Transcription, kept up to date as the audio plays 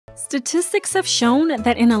Statistics have shown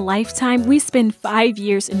that in a lifetime, we spend 5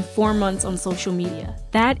 years and 4 months on social media.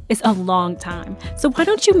 That is a long time. So why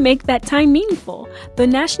don't you make that time meaningful? The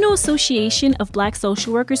National Association of Black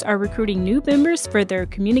Social Workers are recruiting new members for their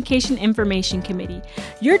Communication Information Committee.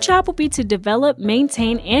 Your job will be to develop,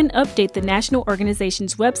 maintain, and update the national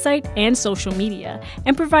organization's website and social media,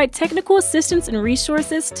 and provide technical assistance and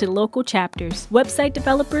resources to local chapters. Website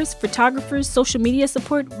developers, photographers, social media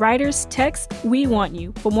support, writers, techs, we want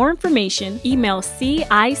you. For more information, email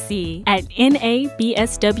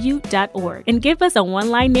cic@nabsw.org and give us a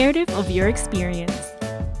one-line narrative of your experience.